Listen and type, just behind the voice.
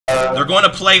They're going to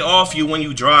play off you when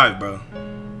you drive, bro.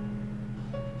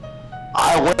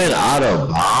 I went out of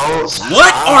bounds.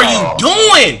 What are you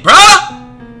doing, bro?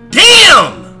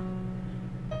 Damn!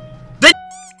 The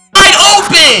light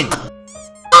open!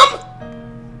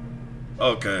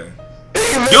 Okay.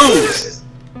 Dude!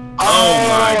 Oh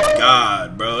my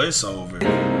god, bro. It's over.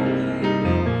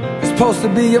 It's supposed to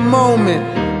be a moment.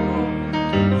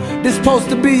 This supposed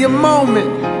to be a moment.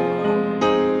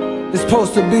 It's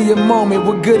supposed to be a moment.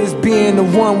 What good is being the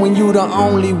one when you the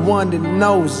only one that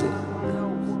knows it?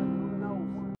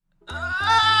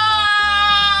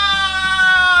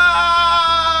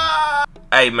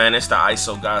 Hey man, it's the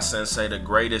ISO God Sensei, the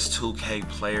greatest 2K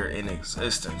player in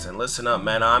existence. And listen up,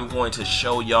 man, I'm going to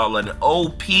show y'all an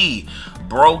OP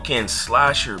broken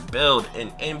slasher build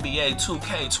in NBA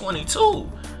 2K22.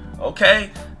 Okay?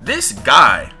 This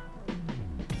guy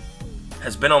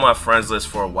has been on my friends list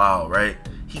for a while, right?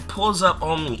 He pulls up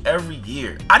on me every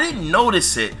year. I didn't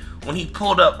notice it when he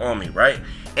pulled up on me, right?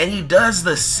 And he does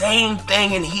the same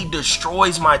thing and he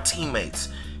destroys my teammates.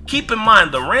 Keep in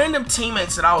mind, the random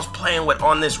teammates that I was playing with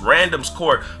on this randoms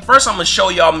court, first I'm going to show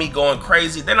y'all me going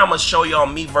crazy, then I'm going to show y'all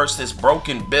me versus this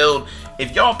broken build.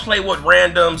 If y'all play with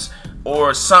randoms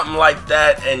or something like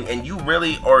that, and you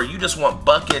really, or you just want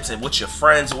buckets and with your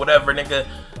friends or whatever, nigga,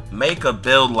 make a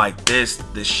build like this.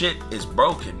 The shit is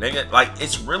broken, nigga. Like,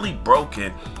 it's really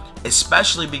broken,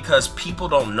 especially because people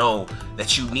don't know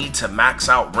that you need to max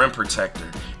out rim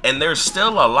protector. And there's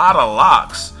still a lot of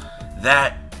locks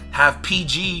that have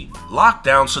PG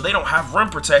lockdown, so they don't have rim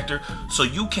protector, so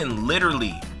you can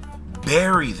literally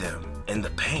bury them in the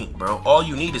paint, bro. All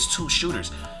you need is 2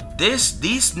 shooters.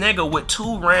 These nigga with 2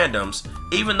 randoms,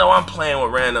 even though I'm playing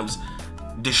with randoms,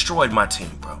 destroyed my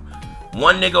team, bro.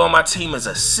 One nigga on my team is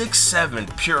a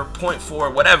 6'7", pure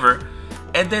 .4, whatever,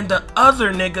 and then the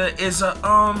other nigga is a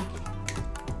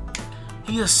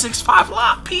he a 6'5"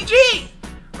 lock PG,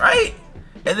 right?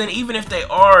 And then even if they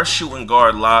are shooting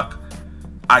guard lock,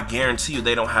 I guarantee you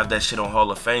they don't have that shit on Hall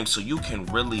of Fame, so you can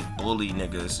really bully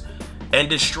niggas and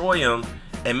destroy them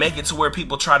and make it to where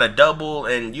people try to double.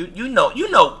 And you know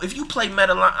if you play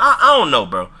meta line, I don't know,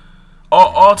 bro.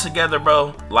 All together,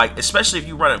 bro. Like, especially if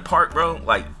you run in park, bro.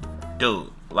 Like, dude,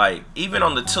 like even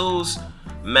on the twos,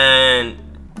 man,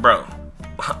 bro.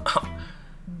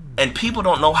 And people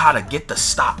don't know how to get the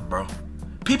stop, bro.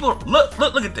 People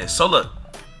look at this. So look,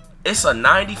 it's a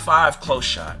 95 close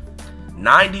shot.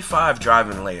 95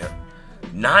 driving layup,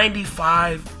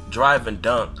 95 driving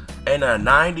dunk, and a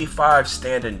 95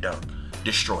 standing dunk.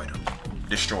 Destroyed him.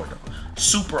 Destroyed him.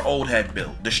 Super old head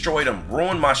build. Destroyed him.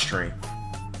 Ruined my stream.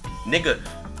 Nigga,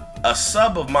 a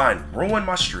sub of mine ruined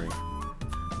my stream.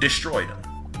 Destroyed him.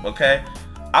 Okay?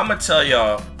 I'm gonna tell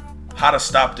y'all how to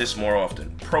stop this more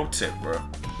often. Pro tip, bro.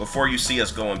 Before you see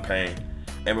us go in pain,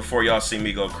 and before y'all see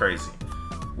me go crazy.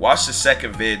 Watch the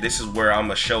second vid. This is where I'm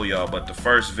gonna show y'all, but the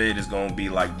first vid is gonna be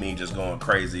like me just going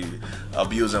crazy,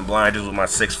 abusing blinders with my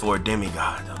 6'4"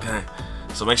 demigod. Okay,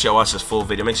 so make sure you watch this full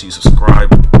video. Make sure you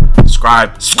subscribe.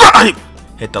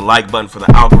 Hit the like button for the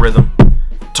algorithm.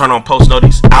 Turn on post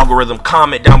notice algorithm.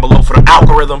 Comment down below for the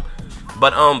algorithm.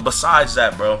 But besides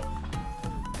that, bro,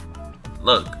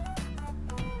 look,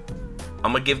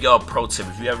 I'm gonna give y'all a pro tip.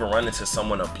 If you ever run into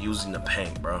someone abusing the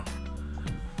paint, bro,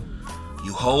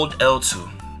 you hold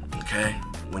L2. Okay,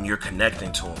 when you're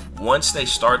connecting to them, once they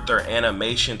start their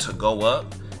animation to go up,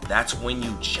 that's when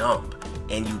you jump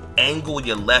and you angle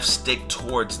your left stick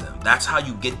towards them. That's how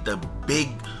you get the big,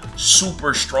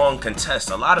 super strong contest.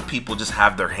 A lot of people just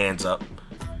have their hands up,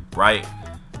 right?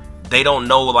 They don't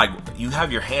know, like, you have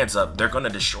your hands up, they're gonna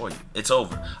destroy you. It's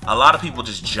over. A lot of people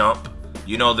just jump.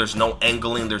 You know, there's no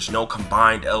angling, there's no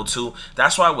combined L2.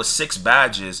 That's why with 6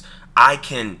 badges, I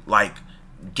can, like,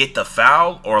 get the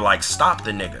foul or like stop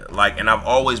the nigga, like, and I've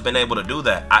always been able to do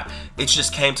that. It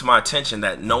just came to my attention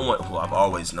that no one, who I've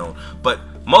always known, but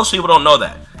most people don't know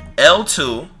that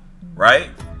L2, right?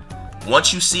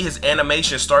 Once you see his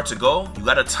animation start to go, you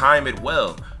got to time it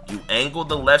well. You angle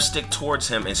the left stick towards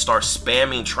him and start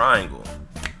spamming triangle.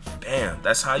 Bam,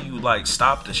 that's how you like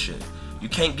stop the shit. You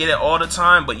can't get it all the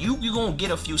time, but you gonna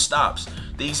get a few stops.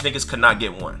 These niggas could not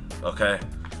get one. Okay.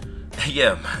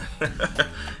 Yeah, man.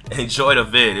 Enjoy the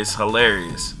vid, it's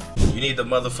hilarious. You need the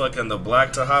motherfucking the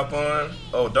black to hop on?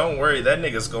 Oh, don't worry, that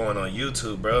nigga's going on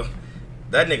YouTube, bro.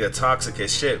 That nigga toxic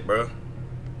as shit, bro.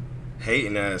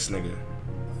 Hating ass nigga.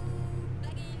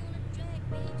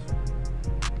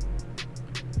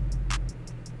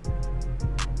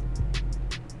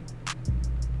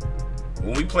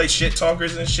 When we play shit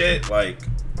talkers and shit, like,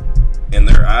 in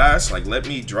their eyes, like, let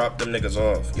me drop them niggas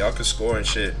off. Y'all can score and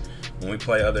shit when we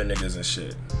play other niggas and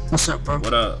shit. What's up, bro?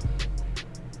 What up?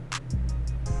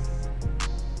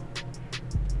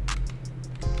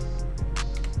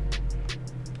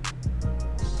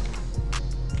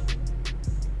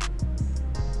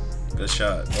 Good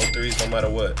shot. No threes, no matter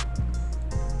what.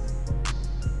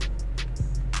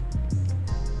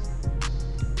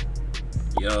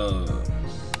 Yo,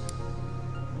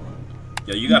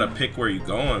 you gotta pick where you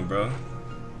going, bro.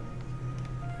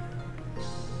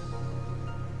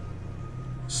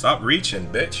 Stop reaching,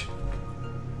 bitch.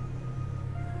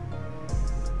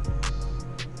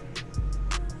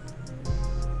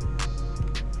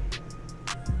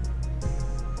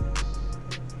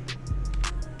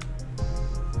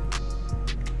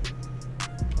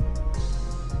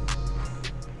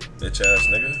 Bitch ass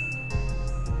nigga.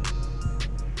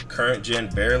 Current gen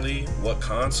barely. What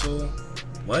console?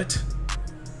 What?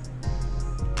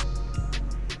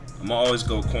 I'ma always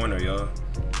go corner, y'all.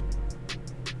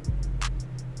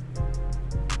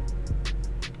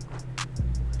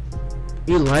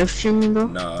 You live streaming, bro?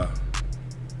 Nah.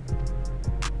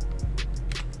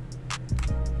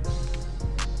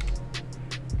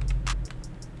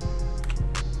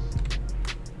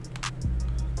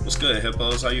 What's good,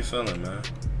 Hippos? How you feeling, man?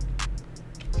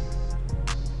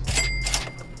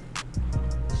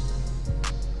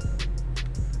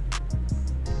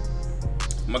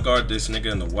 I'ma guard this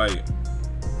nigga in the white.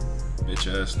 Bitch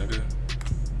ass nigga.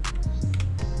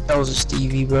 That was a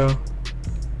Stevie, bro.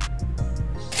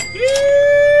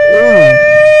 Yeah.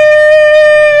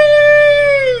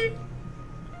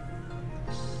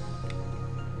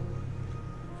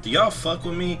 Do y'all fuck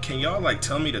with me? Can y'all like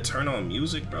tell me to turn on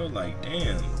music, bro? Like,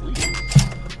 damn. Ooh.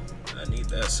 I need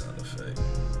that sound effect.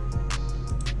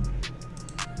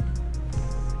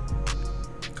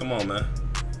 Come on, man.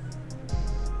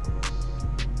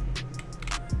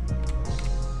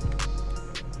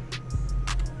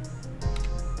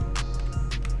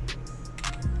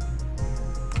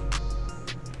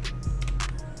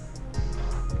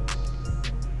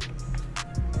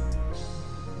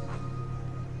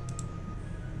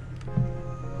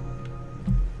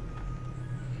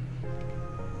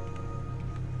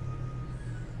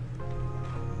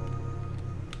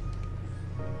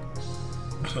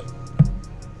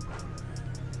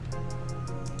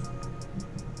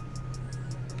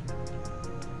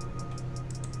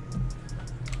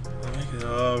 Make it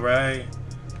alright.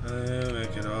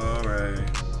 Make it alright.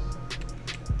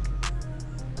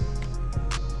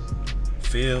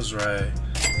 Feels right.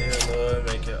 Dear Lord,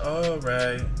 make it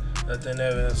alright. Nothing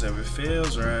else ever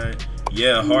feels right.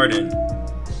 Yeah, Harden.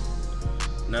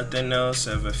 Nothing else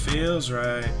ever feels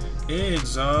right.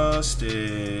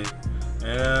 Exhausted.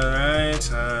 And the right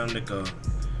time to go.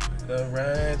 The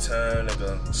right time to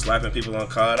go. Slapping people on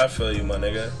COD. I feel you, my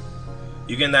nigga.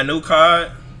 You getting that new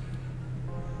COD?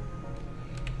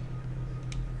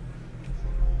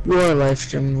 You are live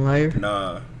streaming, liar.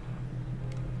 Nah.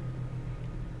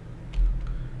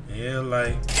 Yeah,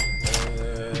 like.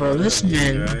 Bro, this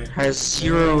man has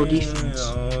zero defense.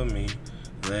 On me.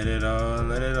 Let it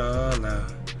all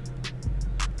out.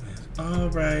 It's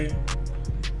alright.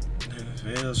 It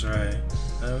feels right.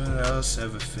 Nothing else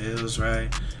ever feels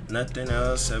right. Nothing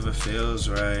else ever feels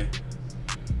right.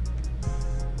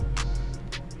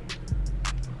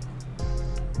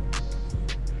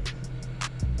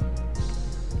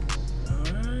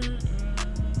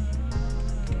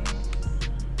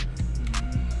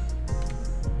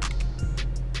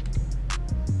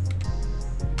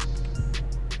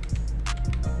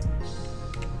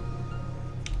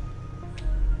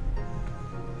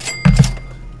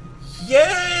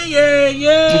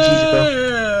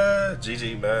 Yeah.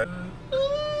 GG, man.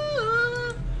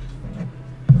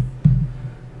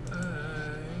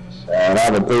 Man,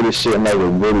 I've been through this shit like a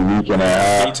really week and a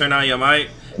half. Can you turn on your mic?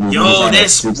 Yo,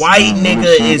 this white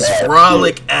nigga is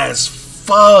brolic as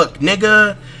fuck,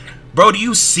 nigga. Bro, do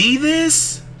you see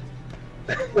this?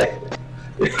 Bro,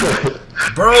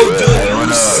 do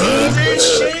you see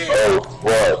this shit? Oh,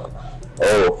 fuck.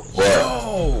 Oh, fuck.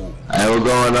 Yo. Hey, what's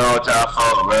going on with y'all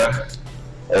phone, man?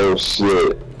 Oh,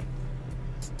 shit.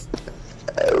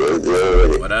 Hey, what's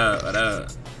good? What up? What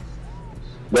up?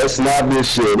 Let's not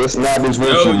this shit. Let's not this Yo,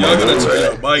 virtual. y'all gotta turn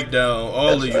your mic down.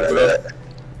 All of you, bro.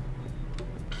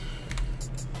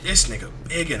 This nigga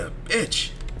big and a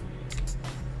bitch.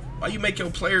 Why you make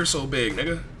your player so big,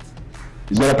 nigga?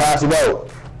 He's gonna pass it out.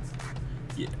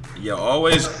 Yeah,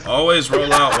 always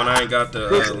roll out when I ain't got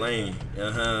the lane.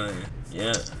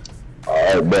 Yeah.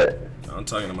 Alright, bet. I'm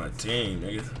talking to my team,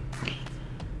 nigga.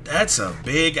 That's a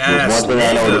big ass One thing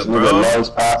I know, nigga, this nigga bro. loves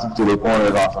passing to the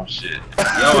corners on some shit. Yo,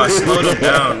 I slowed him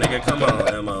down, nigga. Come on,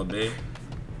 MLB.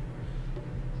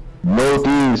 No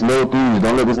thieves, no thieves.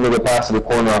 Don't let this nigga pass to the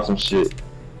corner on some shit.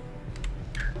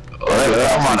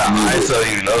 I'm on the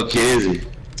ISO, you know, Kizzy.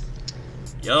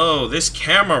 Yo, this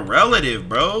camera relative,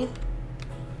 bro.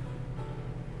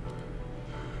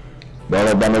 Don't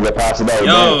let that nigga pass it out.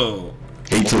 Yo,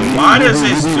 why does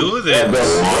this do this?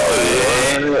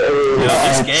 Yo,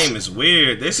 this game is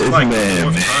weird. This is like the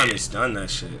fourth time it's done that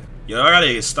shit. Yo, I gotta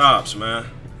get stops, man.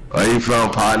 Where you from,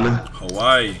 partner?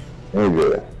 Hawaii.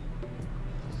 Nigga.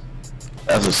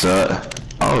 That's what's up.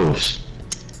 Oh,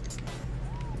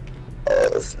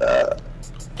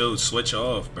 Dude, switch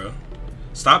off, bro.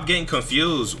 Stop getting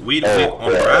confused. We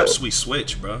on raps we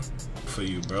switch, bro. For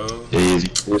you, bro. easy.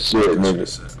 Good shit,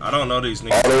 nigga. I don't know these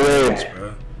niggas,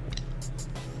 bro.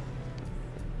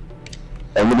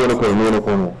 Hey, me go to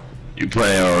corner, You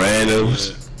playing on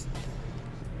randoms?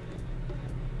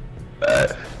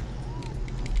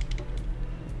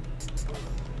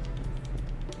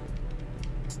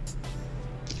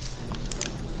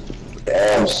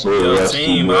 Damn shit. Yo, That's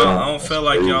team, too I don't feel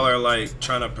like y'all are like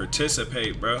trying to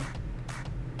participate, bro.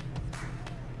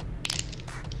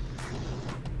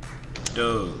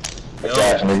 Dude, yo,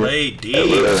 play D, bro.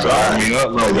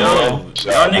 Yo,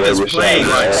 y'all niggas play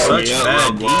like such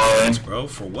bad defense, bro.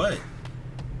 For what?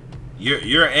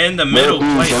 You're in the middle,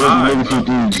 play high,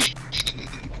 bro.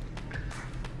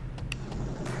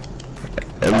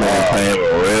 That man playing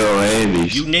with real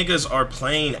Andy's. You niggas are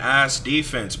playing ass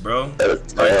defense, bro. Like,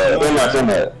 We're not in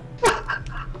that.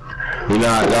 We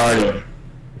not guarding.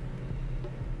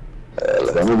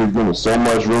 That nigga's giving so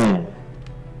much room.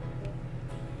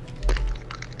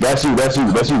 That's you.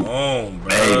 Oh, bro.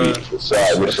 Baby. Good shot.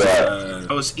 That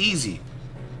was easy.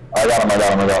 I got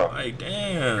him. Like,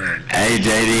 damn. Hey,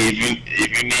 JD,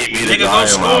 if you need me to Nigga, go guard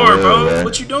him, I score, will, bro. man.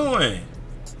 What you doing?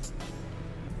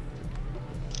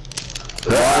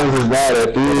 Y'all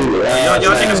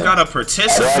niggas gotta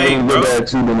participate, bro.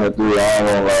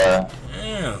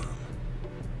 Damn.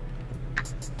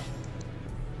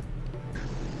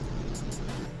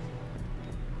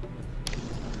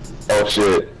 Oh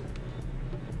shit.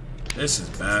 This is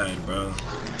bad, bro.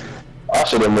 I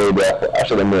should have made that.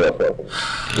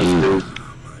 Oh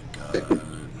my god.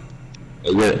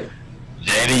 Okay.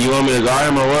 JD, you want me to guard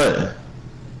him or what?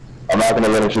 I'm not gonna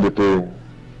let him shoot it through.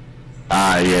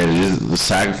 Yeah, just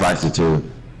sacrifice it to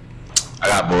him. I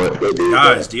got bored.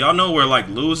 Guys, do y'all know we're like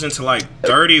losing to like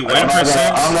 30 win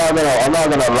percent? I'm not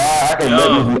gonna lie.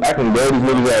 I can bet these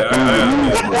niggas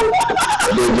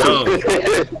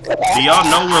Do y'all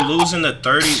know we're losing to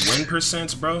 30 win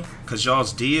percents, bro? Cause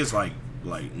y'all's D is like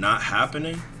not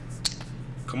happening.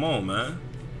 Come on, man.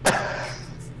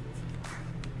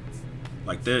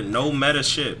 Like there's no meta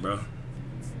shit, bro.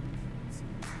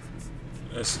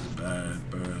 This is bad,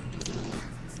 bro.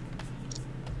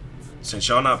 Since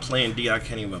y'all not playing D, I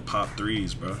can't even pop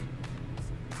threes, bro.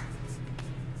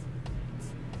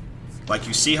 Like,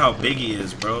 you see how big he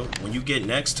is, bro. When you get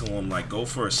next to him, like, go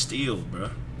for a steal,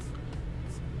 bro.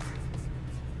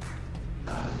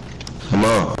 Come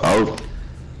on, oh.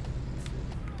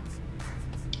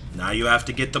 Now you have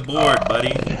to get the board,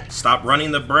 buddy. Stop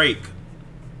running the break.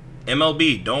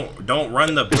 MLB, don't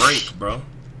run the break, bro.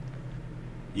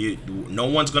 No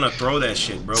one's gonna throw that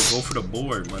shit, bro. Go for the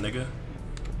board, my nigga.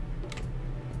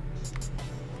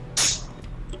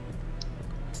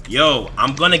 Yo,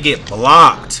 I'm gonna get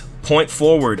blocked. Point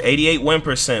forward, 88 win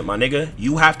percent, my nigga.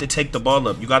 You have to take the ball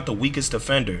up. You got the weakest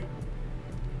defender.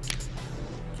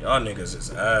 Y'all niggas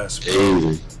is ass, bro.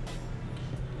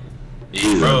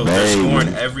 Easy. Bro, they're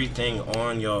scoring everything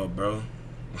on y'all, bro.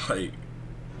 Like,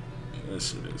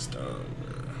 this shit is dumb,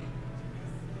 bro.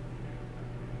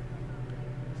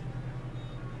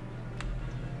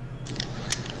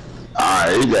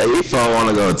 Alright, you phone want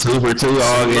to go 2 for 2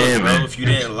 all game, bro, man. if you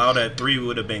didn't allow that 3, it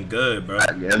would have been good, bro.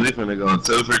 I guess we finna go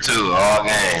 2 for 2 all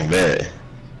game, bet.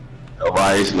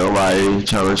 Nobody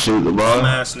trying to shoot the ball.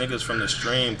 Dumbass niggas from the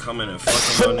stream coming and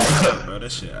fucking your niggas up, bro.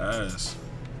 That shit ass.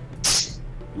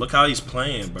 Look how he's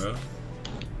playing, bro.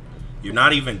 You're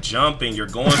not even jumping. You're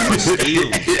going for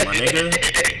steals, my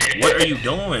nigga. What are you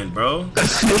doing, bro?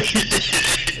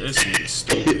 This nigga's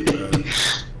stupid, bro.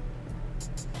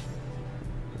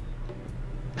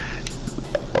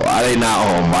 Why they not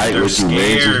on mic They're with you,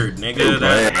 scared, nigga.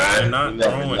 They're not You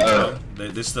throwing, never bro.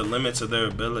 This is the limits of their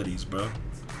abilities, bro.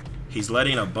 He's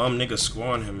letting a bum nigga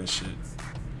score on him and shit.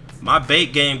 My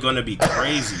bait game gonna be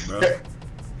crazy, bro.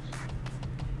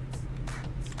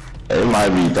 They might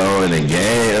be throwing the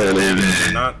game.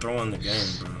 They're not throwing the game,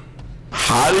 bro.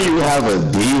 How do you have a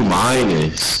D-?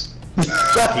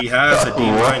 He has a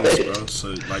D-, bro.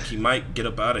 So, like, he might get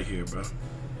up out of here, bro.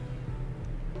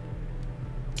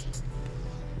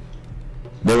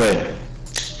 Wait.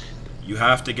 You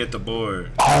have to get the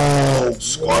board. Oh,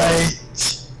 Score.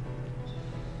 what?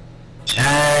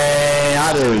 Dang, I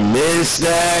I done missed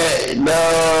that.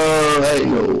 No, ain't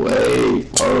no way.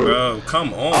 Bro,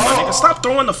 come on, my nigga. Stop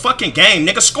throwing the fucking game,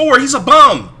 nigga. Score. He's a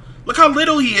bum. Look how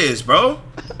little he is, bro.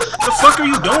 What the fuck are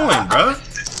you doing, bro?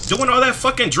 Doing all that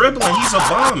fucking dribbling. He's a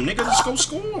bum, nigga. Just go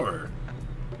score.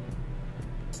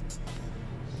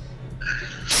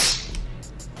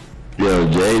 Yo,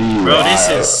 JD. Bro, this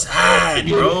is sad,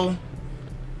 bro.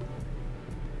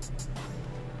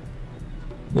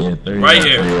 Yeah, Right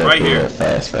here, right here.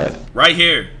 Fast. Right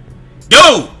here.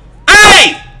 Dude!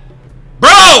 Hey!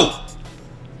 Bro!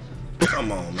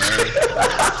 Come on, man.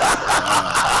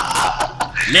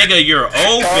 Nigga, you're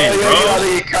open,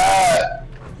 bro.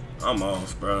 I'm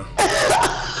off, bro.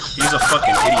 He's a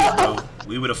fucking idiot, bro.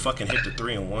 We would have fucking hit the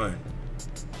 3 and 1.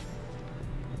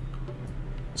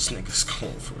 This nigga's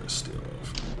going for a steal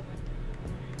off.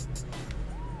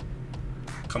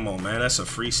 Come on, man. That's a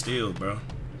free steal, bro.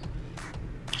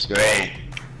 It's great.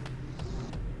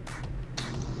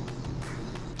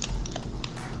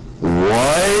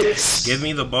 What? Give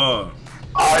me the ball.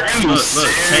 Are you Look,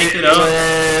 take it up.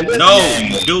 Man? No,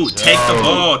 dude, take the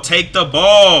ball. Take the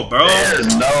ball, bro.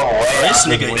 There's no way. This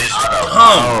nigga is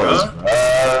dumb,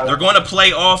 bro. They're going to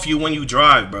play off you when you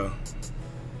drive, bro.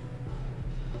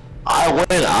 I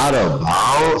went out of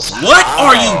bounds. What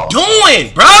are you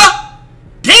doing, bro?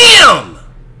 Damn!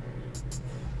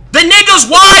 The nigga's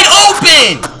wide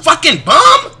open! Fucking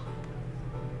bum!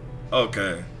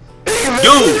 Okay.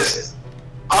 Dude!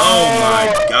 Oh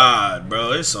my god,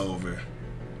 bro. It's over.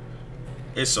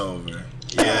 It's over.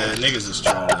 Yeah, niggas is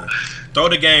trolling. Throw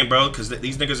the game, bro, because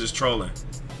these niggas is trolling.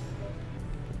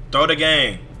 Throw the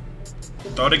game.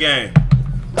 Throw the game.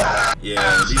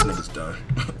 Yeah, these niggas done.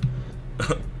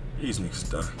 These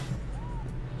niggas done.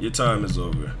 Your time is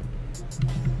over.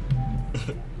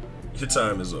 Your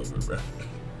time is over, bro.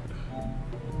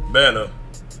 Banner.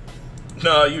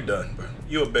 Nah, you done, bro.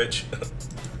 You a bitch.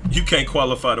 You can't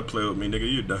qualify to play with me,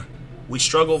 nigga. You done. We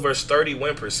struggle versus 30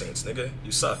 win percents, nigga.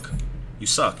 You suck. You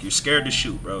suck. You're scared to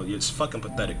shoot, bro. It's fucking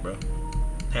pathetic, bro.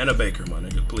 Hannah Baker, my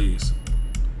nigga, please.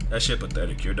 That shit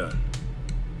pathetic. You're done.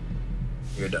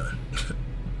 You're done.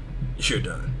 You're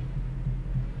done.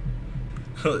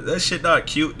 That shit not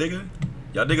cute, nigga.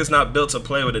 Y'all niggas not built to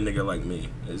play with a nigga like me.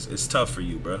 It's tough for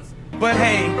you, bro. But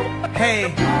hey, here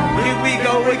we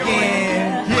go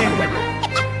again.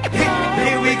 Yeah.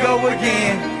 Here we go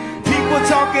again. People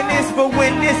talking this, but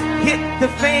when this hit the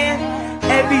fan,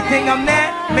 everything I'm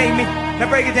at made me. Now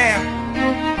break it down.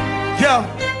 Yo,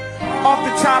 off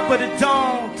the top of the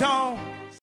dome.